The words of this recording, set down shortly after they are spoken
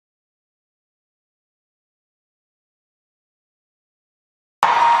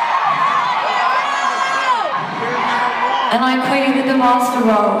And I created the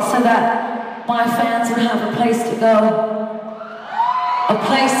Westboro so that my fans would have a place to go. A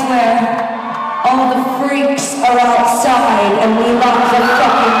place where all the freaks are outside and we lock the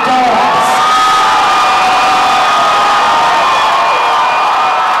fucking doors.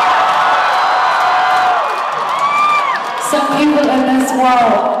 Some people in this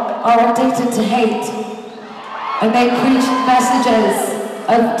world are addicted to hate, and they preach messages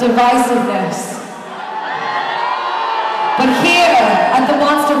of divisiveness. But here at the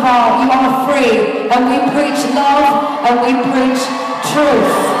Westboro, you are free, and we preach love, and we preach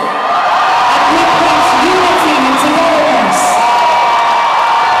truth, and we preach unity and togetherness.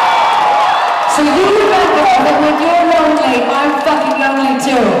 So you remember that when you're lonely, I'm fucking lonely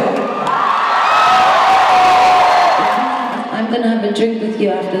too. I'm gonna have a drink with you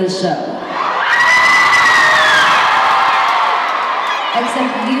after the show.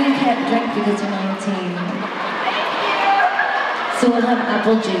 Except you can't drink because you're 19. So we'll have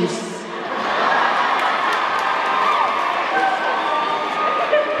apple juice.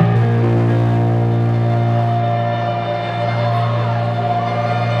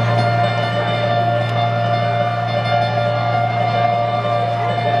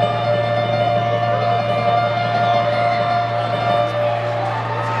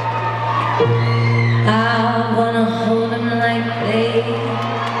 I wanna hold him like they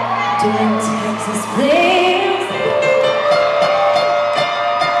do in Texas, please.